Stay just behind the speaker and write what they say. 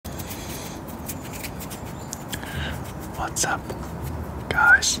What's up,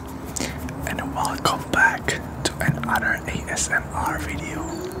 guys, and welcome back to another ASMR video.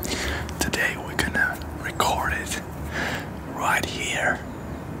 Today we're gonna record it right here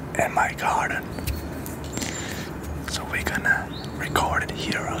in my garden. So we're gonna record it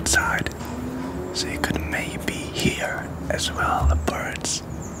here outside, so you could maybe hear as well the birds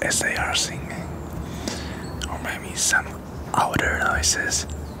as they are singing, or maybe some outer noises.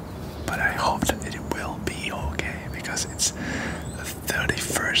 But I hope that it will be okay, because it's the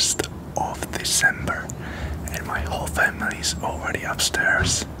 31st of December and my whole family is already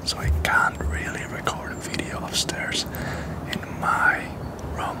upstairs, so I can't really record a video upstairs in my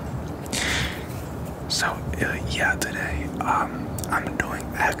room. So yeah, today I'm doing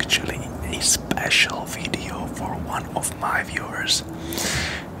actually a special video for one of my viewers,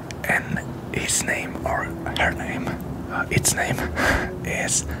 and his name, or her name, its name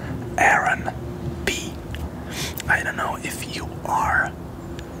is Aaron B. I don't know if you are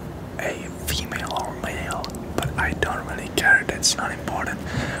a female or male, but I don't really care. That's not important.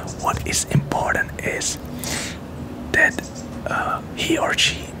 What is important is that he or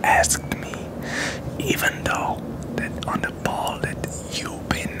she asked me, even though that on the poll that you've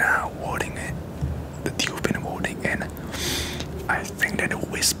been voting in, I think that the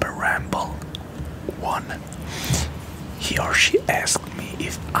whisper ramble won. He or she asked me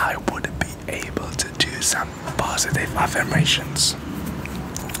if I would be able to do some positive affirmations.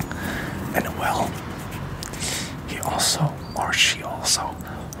 And well, he also, or she also,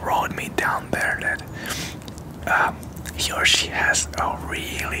 wrote me down there that he or she has a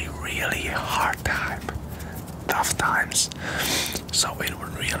really hard time, tough times, so it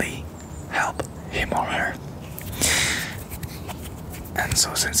would really help him or her. And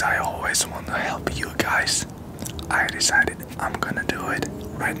so since I always want to help you guys, I decided I'm gonna do it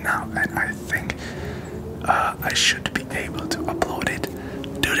right now, and I think I should be able to upload it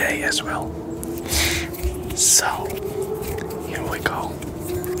today as well. So here we go.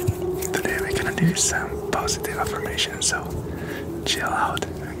 Today we're gonna do some positive affirmations, so chill out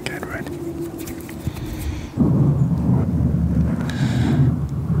and get ready.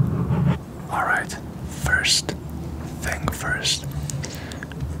 Alright, first thing first,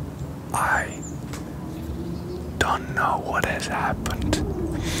 I don't know what has happened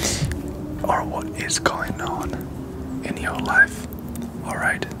or what is going on in your life,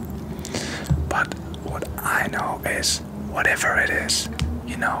 alright? But what I know is, whatever it is,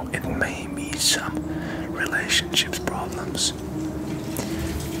 you know, it may be some relationships problems,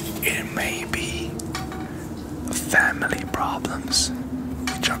 it may be family problems,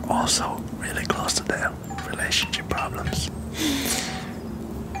 which are also really close to the relationship problems.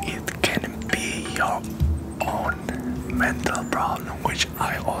 It can be your own mental problem, which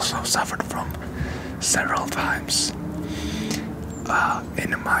I also suffered from several times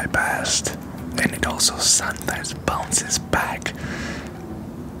in my past, and it also sometimes bounces back,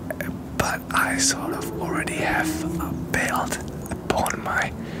 but I sort of already have built upon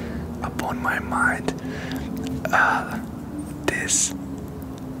my mind this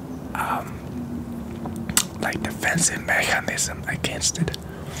like defensive mechanism against it.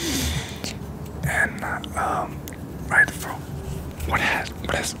 And right from what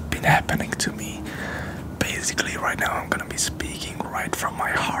has been happening to me, basically right now I'm gonna be speaking right from my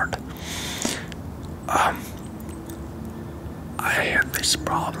heart. I had this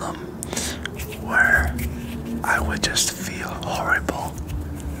problem where I would just feel horrible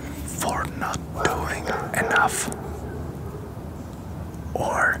for not doing enough,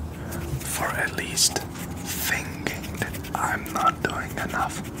 or for at least thinking that I'm not doing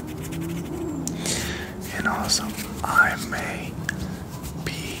enough. You know, so I may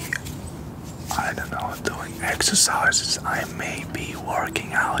be, I don't know, doing exercises, I may be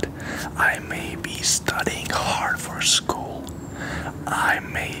working out, I may be studying hard for school, I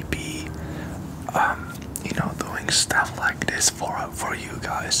may be, you know, doing stuff like this for you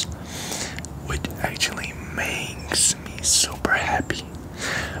guys, which actually makes me super happy.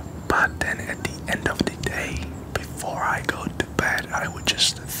 But then at the end of the day, before I go to bed, I would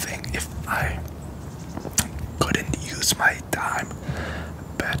just think, if I couldn't use my time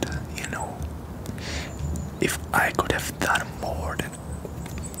better, you know, if I could have done more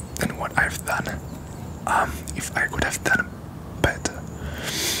than what I've done, if I could have done better,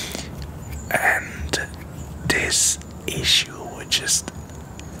 and this issue would just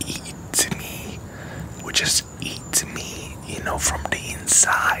eat me, you know, from the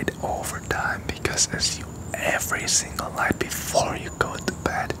inside over time, because as you, every single night before you go to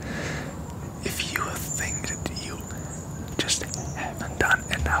bed, if you think that you just haven't done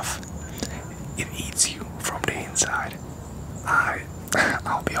enough, it eats you from the inside.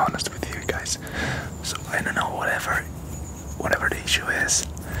 I'll be honest with you guys. So I don't know whatever the issue is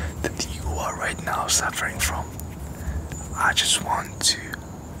that you are right now suffering from. I just want to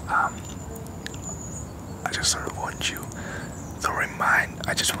I just sort of want you to remind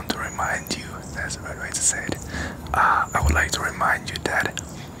you, that's the right way to say it. I would like to remind you that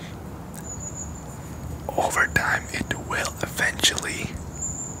over time it will eventually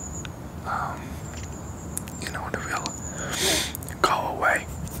it will go away.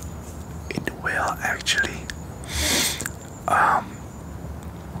 It will actually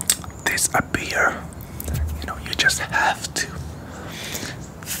disappear. You just have to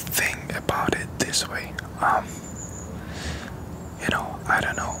think about it this way. I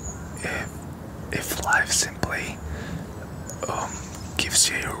don't know if life simply gives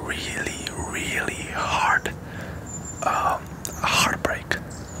you a really hard heartbreak.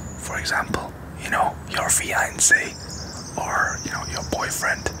 For example, your fiance, or your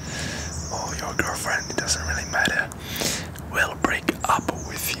boyfriend or your girlfriend, it doesn't really matter, will break up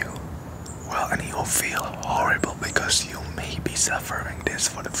with you. Well, and you'll feel horrible because you may be suffering this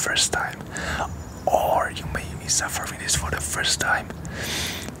for the first time, or you may be suffering this for the first time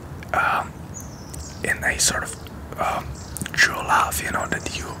in a sort of true love,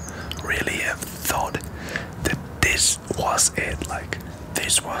 that you really have thought that this was it, like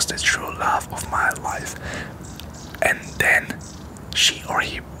this was the true love of my life, and then she or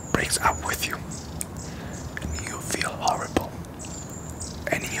he breaks up with you, and you feel horrible,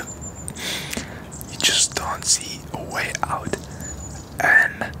 and you just don't see a way out.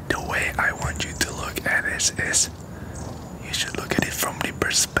 And the way I want you to look at this is, you should look at it from the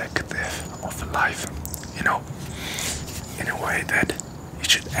perspective of life, in a way that you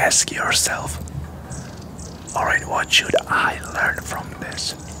should ask yourself, alright, what should I learn from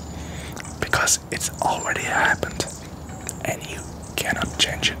this? Because it's already happened and you cannot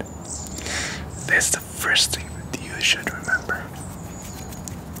change it. That's the first thing that you should remember.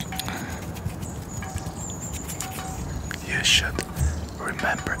 You should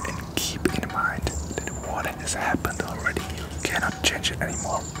remember and keep in mind that what has happened already, you cannot change it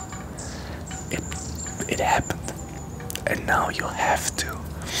anymore. It happened, and now you have to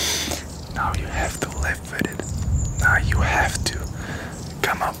live with it. Now you have to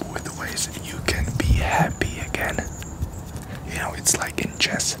come up with ways that you can be happy again. It's like in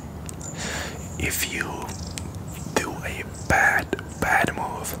chess. If you do a bad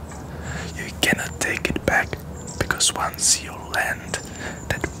move, you cannot take it back, because once you land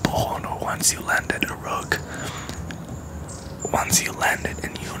that pawn, or once you land that rook, once you land it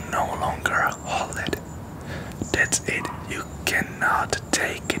and you no longer hold it, that's it. You cannot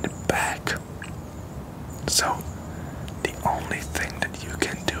take it back. So the only thing that you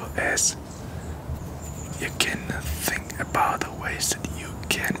can do is you can think about the ways that you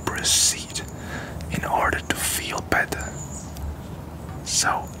can proceed in order to feel better.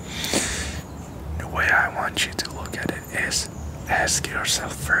 So the way I want you to look at it is, ask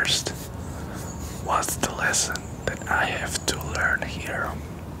yourself first, what's the lesson that I have to learn here?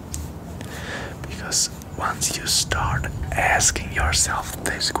 Because once you start asking yourself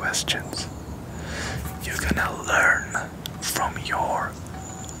these questions, you're gonna learn from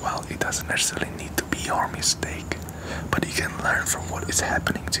it doesn't necessarily need to be your mistake, but you can learn from what is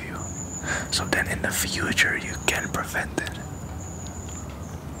happening to you. So then in the future you can prevent it.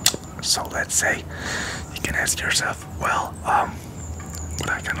 So let's say you can ask yourself, what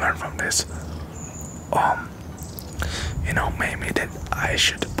I can learn from this, maybe that I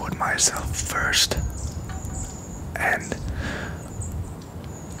should put myself first, and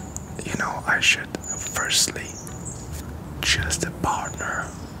I should firstly choose a partner.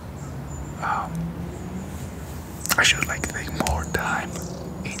 I should take more time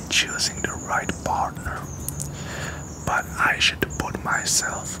in choosing the right partner, but I should put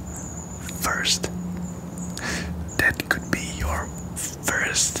myself first. That could be your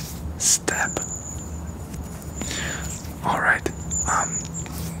first step. Alright,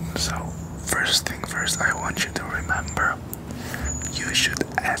 so first thing first, I want you to remember, you should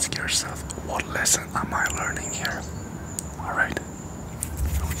ask yourself, what lesson am I learning here? Alright?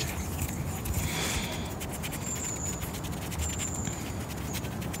 Okay.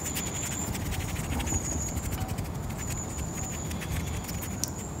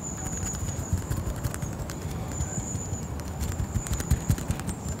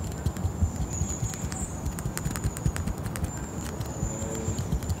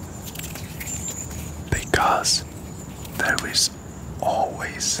 Because there is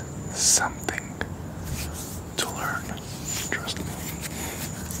always something to learn. Trust me.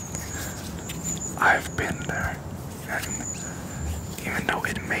 I've been there And even though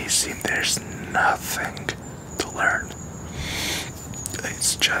it may seem there's nothing to learn,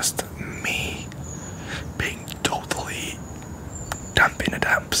 it's just me being totally dump in the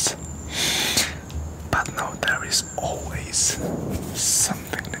dumps. But no, there is always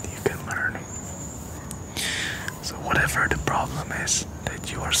something that you can learn. So whatever the problem is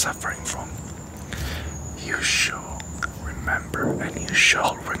that you are suffering from, you should remember, and you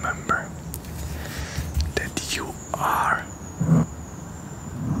shall remember, that you are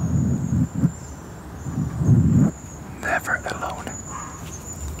never alone.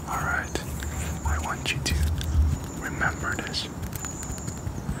 Alright, I want you to remember this,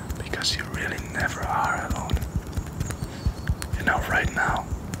 because you really never are alone. You know, right now,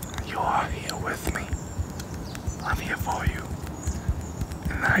 you are here with me. I'm here for you.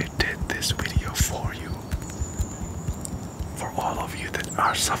 And I did this video for you. For all of you that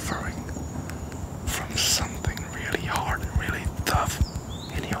are suffering from something really hard and really tough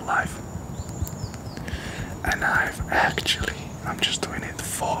in your life. And I'm just doing it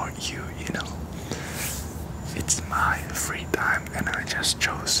for you, you know. It's my free time and I just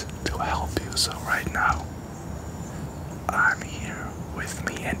chose to help you. So right now, I'm here with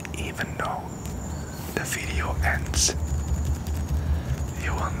me, and even though the video ends,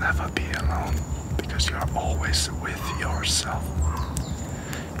 you will never be alone, because you are always with yourself.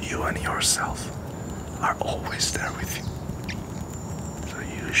 You and yourself are always there with you. So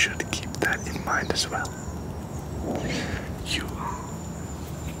you should keep that in mind as well. You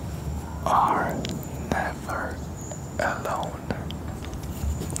are never alone.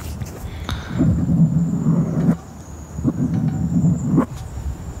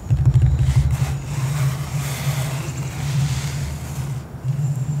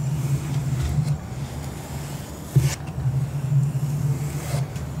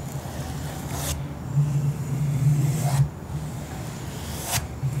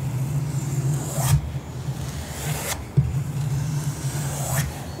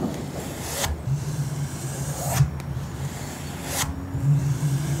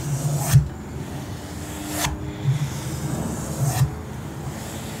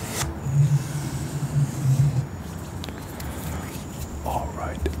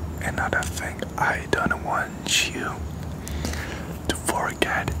 Another thing I don't want you to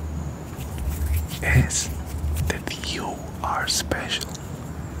forget is that you are special.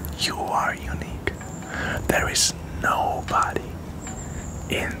 You are unique. There is nobody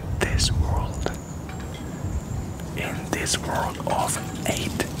in this world of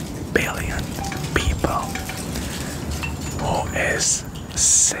 8 billion people who is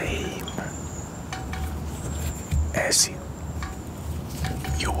same as you.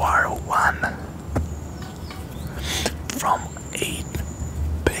 You are one from 8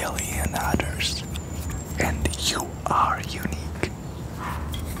 billion others, and you are unique,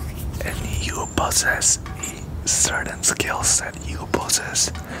 and you possess a certain skill set, you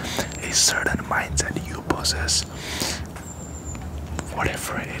possess a certain mindset, you possess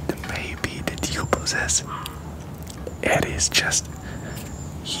whatever it may be that you possess. It is just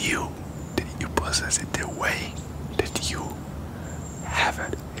you that you possess it the way that you have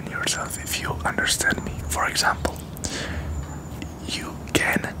it in yourself. If you understand me, for example,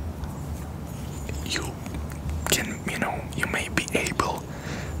 you may be able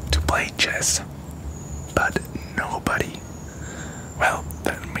to play chess, but nobody, well,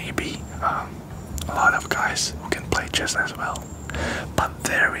 there may be a lot of guys who can play chess as well, but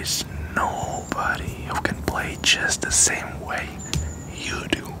there is nobody who can play chess the same way you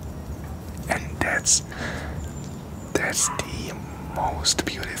do. And that's the most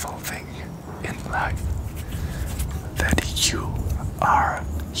beautiful thing in life, that you are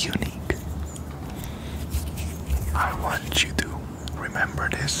unique. I want you to remember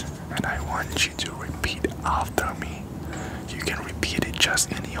this, and I want you to repeat after me. You can repeat it just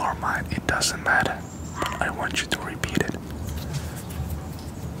in your mind, it doesn't matter. I want you to repeat it.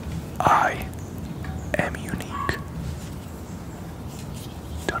 I am unique.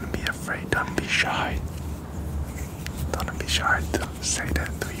 Don't be afraid, don't be shy. Don't be shy to say that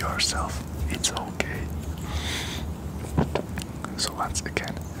to yourself. It's okay. So once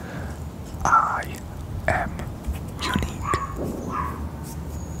again, I am unique.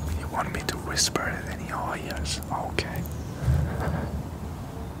 You want me to whisper it in your ears? Okay.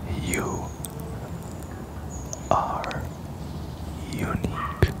 You are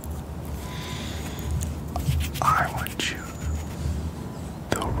unique. I want you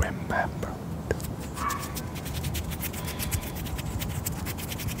to remember.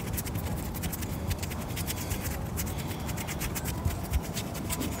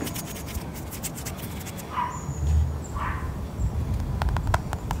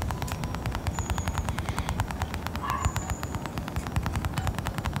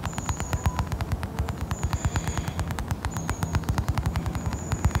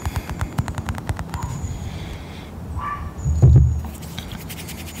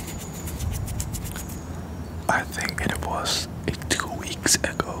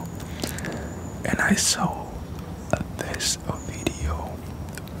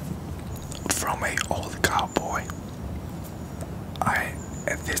 from an old cowboy.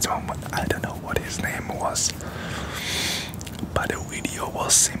 At this moment I don't know what his name was, but the video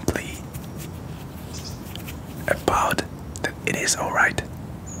was simply about that it is alright.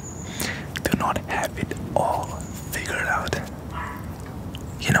 Do not have it all figured out.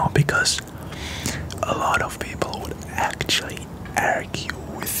 Because a lot of people would actually argue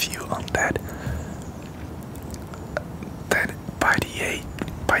with you on that. That by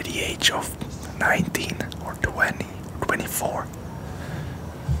the age of 19 or 20, 24,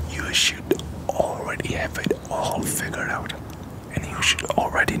 you should already have it all figured out, and you should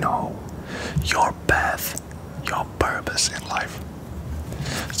already know your path, your purpose in life.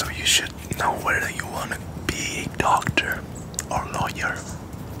 So you should know whether you want to be a doctor or lawyer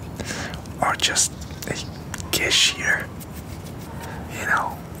or just a cashier,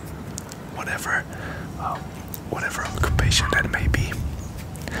 whatever whatever occupation that may be.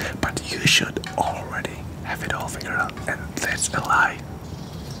 But you should already have it all figured out, and that's a lie.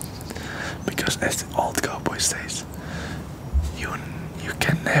 Because as the old cowboy says, you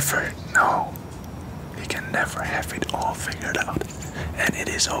can never know. You can never have it all figured out. And it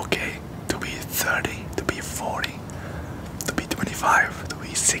is okay to be 30, to be 40, to be 25, to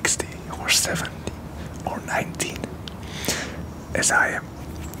be 60 or 70 or 19, as I am,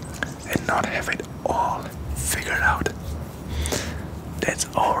 and not have it all figured out. That's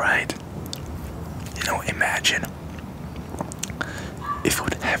alright. Imagine if you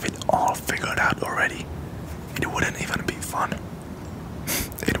would have it all figured out already. It wouldn't even be fun.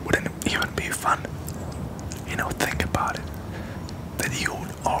 It wouldn't even be fun. Think about it. That you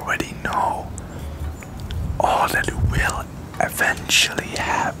would already know all that will eventually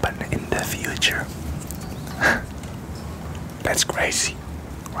happen in the future. That's crazy,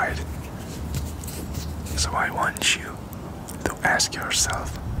 right? So I want you to ask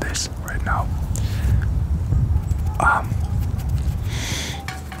yourself this right now.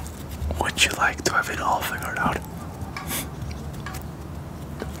 Would you like to have it all figured out?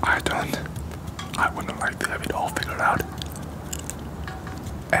 I wouldn't like to have it all figured out.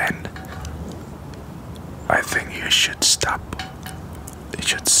 And I think you should stop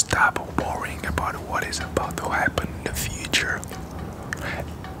worrying about what is about to happen in the future.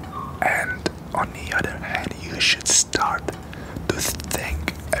 And on the other hand, you should start to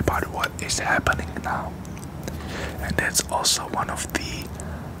think about what is happening now. And that's also one of the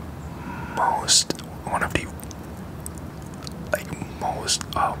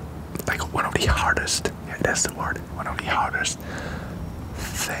hardest, yeah, that's the word, one of the hardest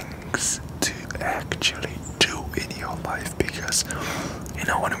things to actually do in your life. Because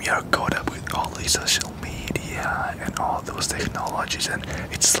when we are caught up with all these social media and all those technologies, and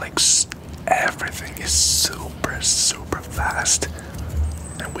it's like everything is super fast,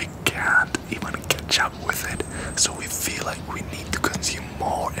 and we can't even catch up with it. So we feel like we need to consume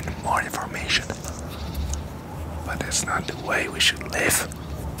more and more information. But that's not the way we should live.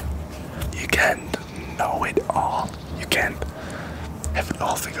 You can't know it all. You can't have it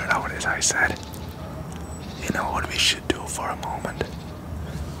all figured out, as I said. You know what we should do for a moment?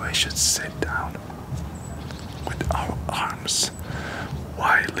 We should sit down with our arms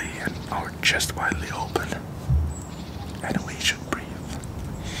widely and our chest widely open, and we should breathe.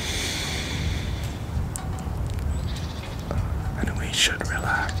 And we should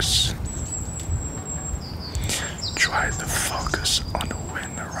relax. Try to focus on the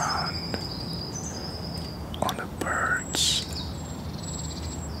wind around, on the birds,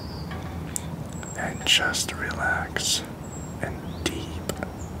 and just relax and deep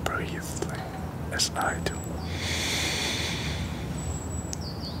breathing as I do.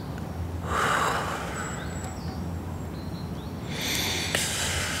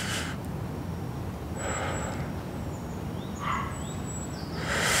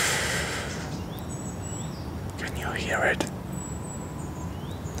 Can you hear it?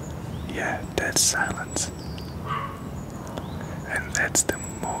 Yeah, that's silence. And that's the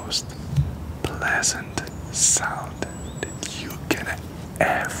most pleasant sound that you can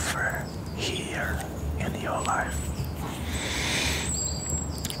ever hear in your life.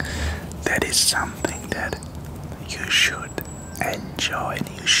 That is something that you should enjoy, and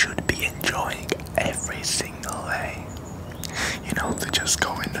you should be enjoying every single day. To just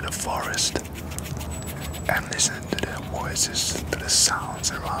go into the forest and listen to the voices, to the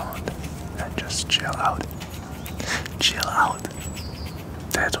sounds around, and just chill out. Chill out.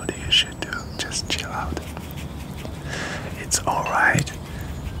 That's what you should do. Just chill out. It's alright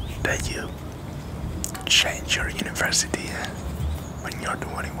that you change your university when you're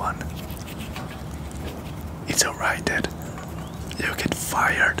 21. It's alright that you get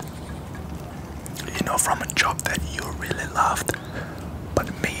fired from a job that you really loved, but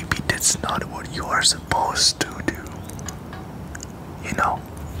maybe that's not what you are supposed to do.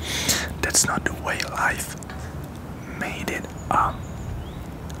 That's not the way life made it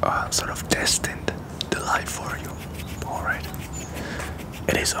sort of destined the life for you. Alright.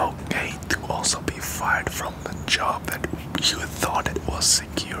 It is okay to also be fired from a job that you thought it was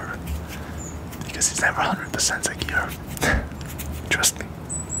secure. Because it's never 100% secure. Trust me.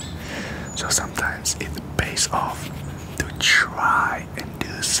 So sometimes it pays off to try and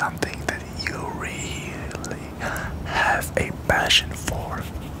do something that you really have a passion for.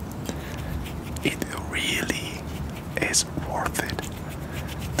 It really is worth it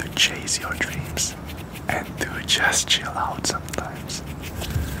to chase your dreams and to just chill out sometimes.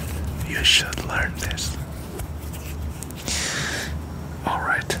 You should learn this.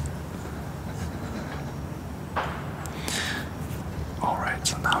 Alright. Alright,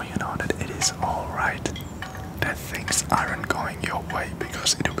 so now you know that it is alright that things aren't going your way,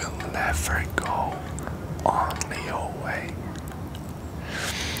 because it will never go only your way.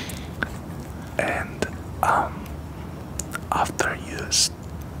 And after you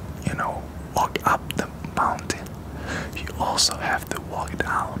walk up the mountain, you also have to walk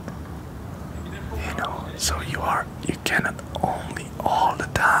down. So you cannot only all the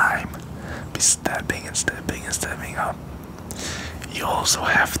time be stepping and stepping and stepping up. You also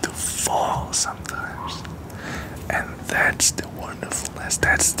have to fall sometimes. And that's the wonderfulness,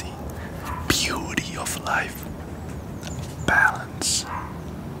 that's the beauty of life. Balance.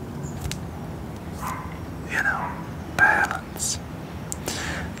 Balance.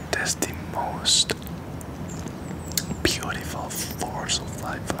 That's the most beautiful force of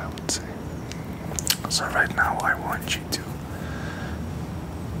life, I would say. So right now I want you to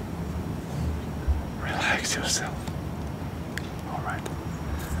relax yourself. Alright.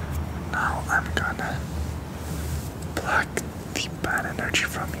 Now I'm gonna pluck the bad energy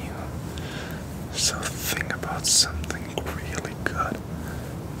from you. So think about something really good.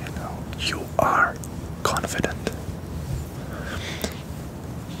 You are confident.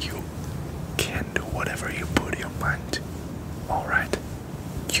 You can do whatever you put your mind to. Alright?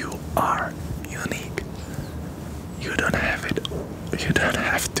 You are unique. You don't have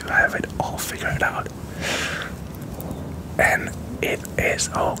to have it all figured out. And it is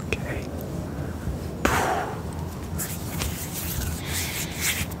okay.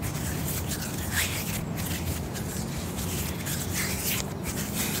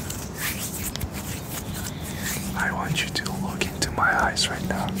 I want you to look into my eyes right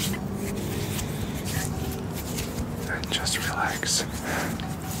now and just relax.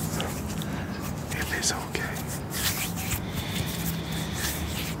 It is okay.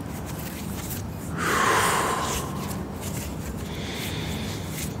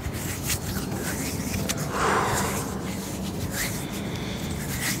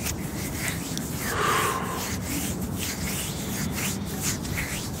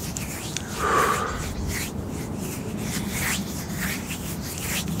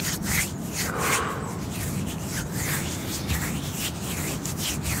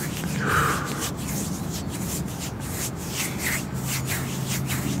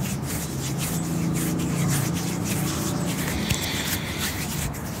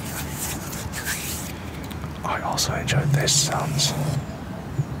 I also enjoy these sounds.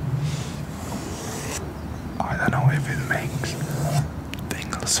 I don't know if it makes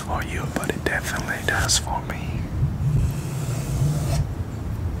tingles for you, but it definitely does for me.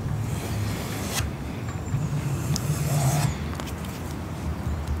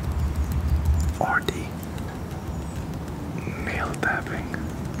 Or the nail tapping,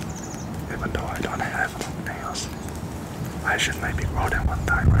 even though I don't have nails. I should maybe grow them one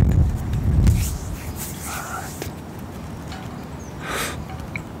time, right?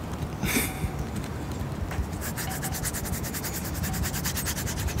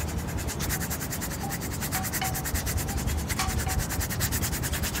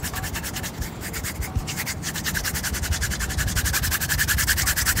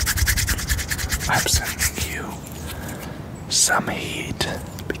 I'm sending you some heat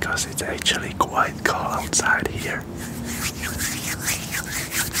because it's actually quite cold outside here.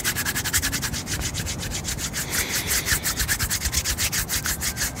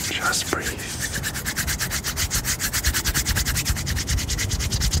 Just breathe.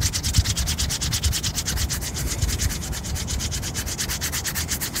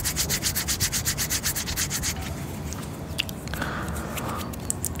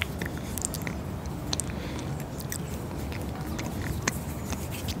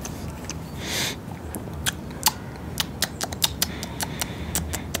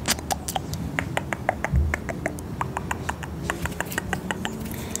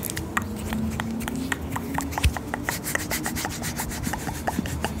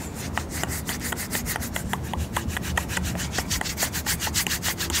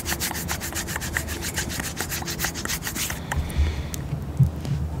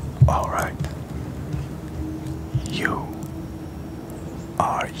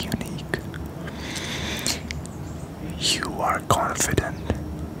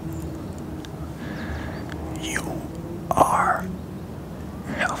 are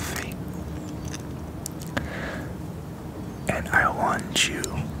healthy. And I want you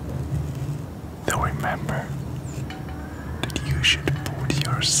to remember that you should put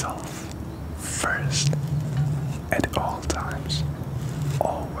yourself first at all times,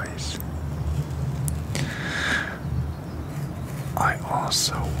 always. I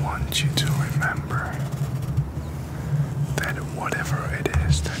also want you to remember that whatever it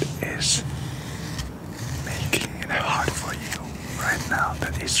is that is making it hard for you right now,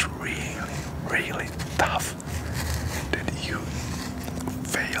 that is really, really tough, that you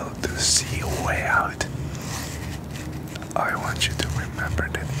fail to see a way out, I want you to remember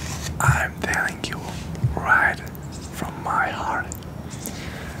that I'm telling you right from my heart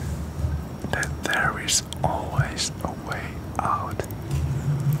that there is always a way out.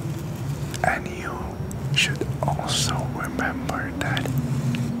 And you should also remember that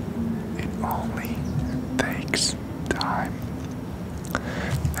it only takes time.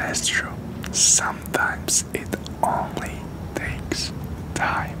 That's true. Sometimes it only takes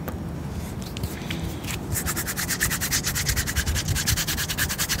time.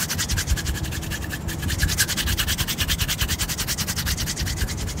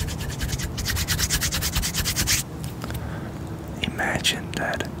 Imagine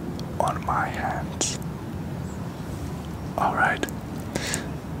that on my hands. Alright,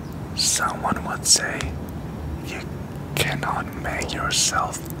 someone would say you cannot make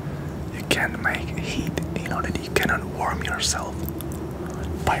yourself, you can't make heat, you know that you cannot warm yourself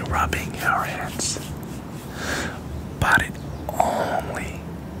by rubbing your hands. But it only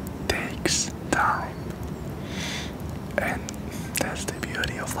takes time. And that's the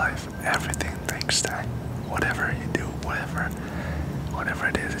beauty of life. Everything takes time. Whatever you do, whatever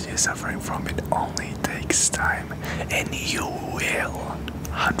it is that you're suffering from, it only takes time, and you will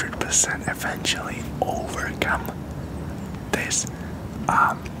 100% eventually overcome this.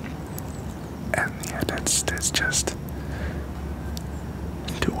 And yeah, that's just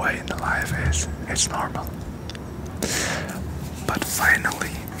the way the life is. It's normal. But finally,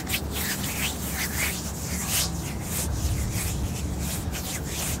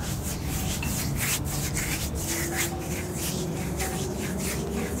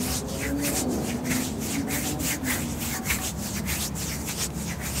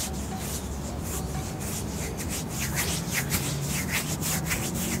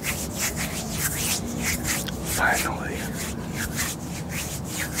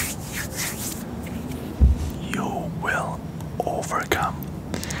 you will overcome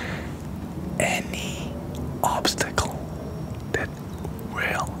any obstacle that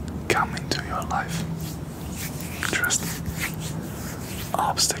will come into your life. Trust me,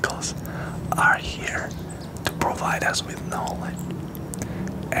 obstacles are here to provide us with knowledge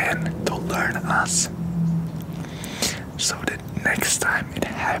and to learn us, so that next time it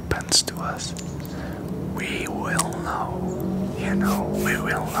happens to us, we will know, we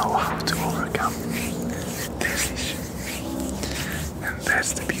will know how to overcome this issue. And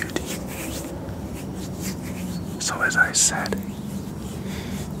that's the beauty. So as I said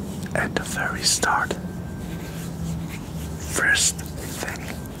at the very start, first thing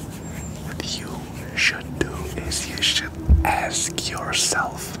that you should do is you should ask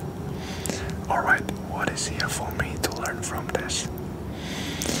yourself, alright, what is here for me to learn from this?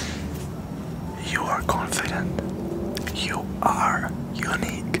 You are confident, you are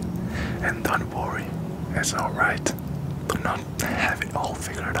unique, and don't worry, it's alright to not have it all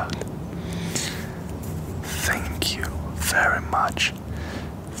figured out. Thank you very much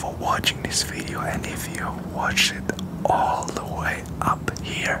for watching this video, and if you watched it all the way up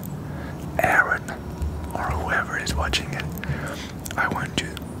here, Aaron or whoever is watching it,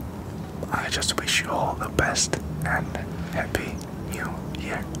 I just wish you all the best and happy new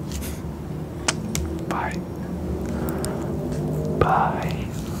year. Bye. Bye.